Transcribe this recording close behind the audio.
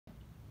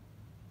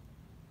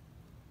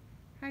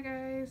Hi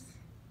guys!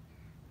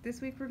 This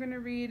week we're going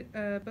to read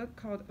a book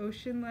called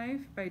Ocean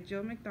Life by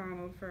Jill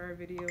McDonald for our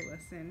video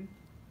lesson.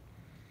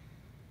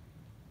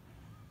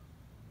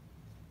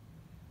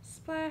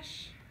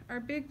 Splash! Our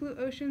big blue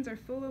oceans are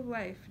full of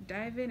life.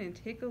 Dive in and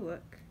take a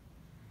look.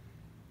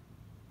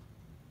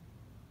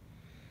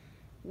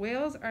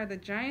 Whales are the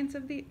giants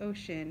of the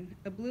ocean.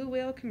 A blue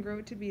whale can grow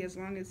to be as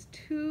long as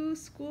 2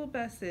 school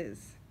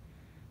buses.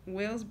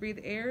 Whales breathe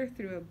air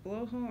through a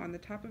blowhole on the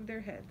top of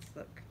their heads.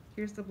 Look,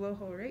 here's the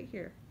blowhole right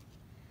here.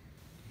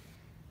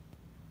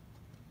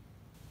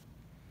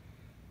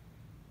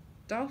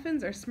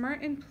 Dolphins are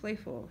smart and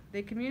playful.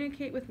 They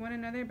communicate with one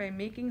another by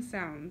making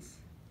sounds.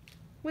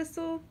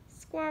 Whistle,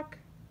 squawk,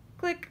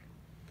 click.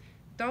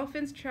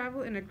 Dolphins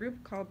travel in a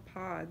group called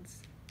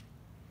pods.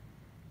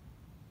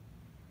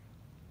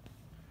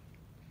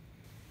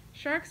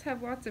 Sharks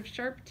have lots of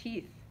sharp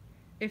teeth.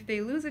 If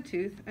they lose a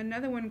tooth,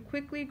 another one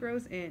quickly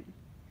grows in.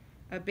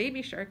 A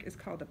baby shark is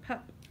called a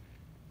pup.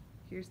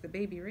 Here's the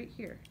baby right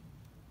here.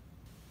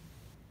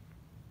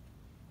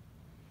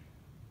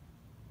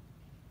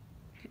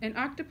 An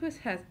octopus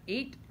has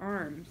 8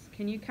 arms.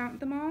 Can you count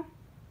them all?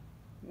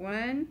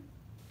 1,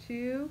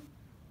 2,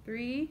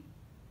 3,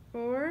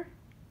 4,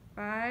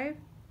 5,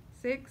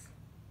 6,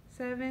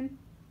 7,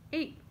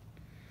 8.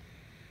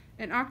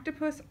 An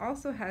octopus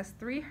also has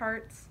 3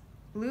 hearts,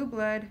 blue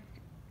blood,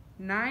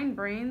 9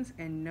 brains,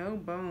 and no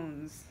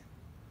bones.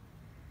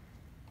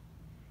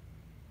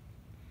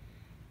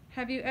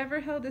 Have you ever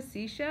held a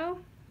seashell?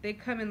 They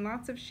come in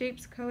lots of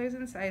shapes, colors,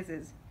 and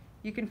sizes.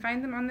 You can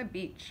find them on the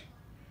beach.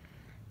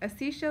 A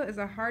seashell is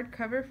a hard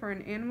cover for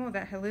an animal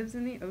that lives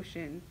in the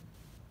ocean.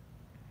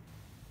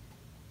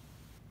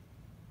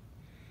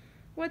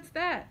 What's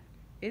that?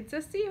 It's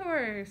a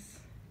seahorse.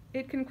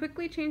 It can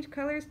quickly change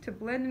colors to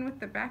blend in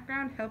with the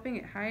background, helping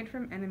it hide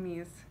from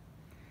enemies.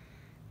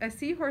 A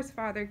seahorse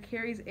father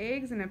carries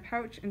eggs in a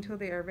pouch until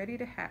they are ready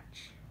to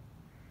hatch.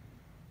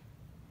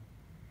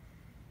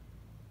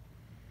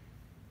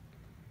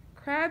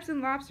 Crabs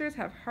and lobsters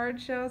have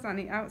hard shells on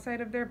the outside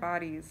of their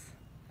bodies.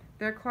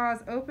 Their claws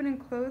open and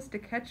close to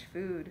catch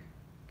food.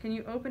 Can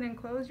you open and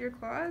close your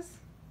claws?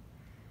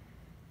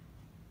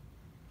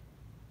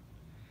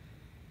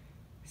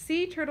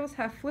 Sea turtles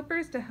have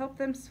flippers to help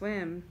them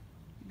swim.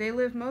 They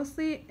live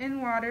mostly in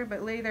water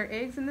but lay their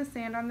eggs in the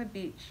sand on the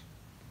beach.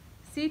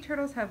 Sea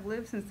turtles have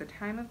lived since the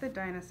time of the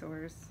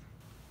dinosaurs.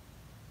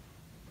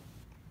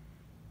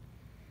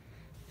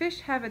 Fish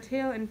have a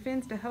tail and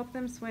fins to help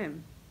them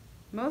swim.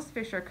 Most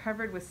fish are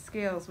covered with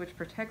scales which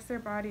protects their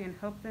body and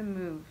help them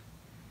move.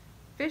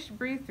 Fish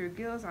breathe through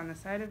gills on the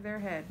side of their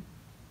head.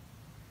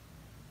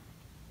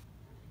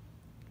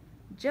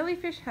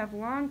 Jellyfish have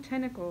long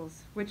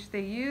tentacles which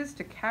they use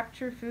to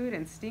capture food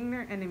and sting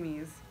their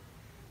enemies.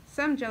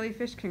 Some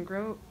jellyfish can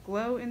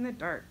glow in the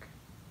dark.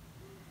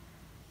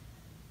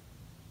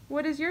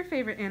 What is your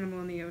favorite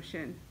animal in the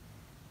ocean?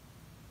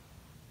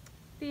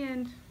 The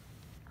end.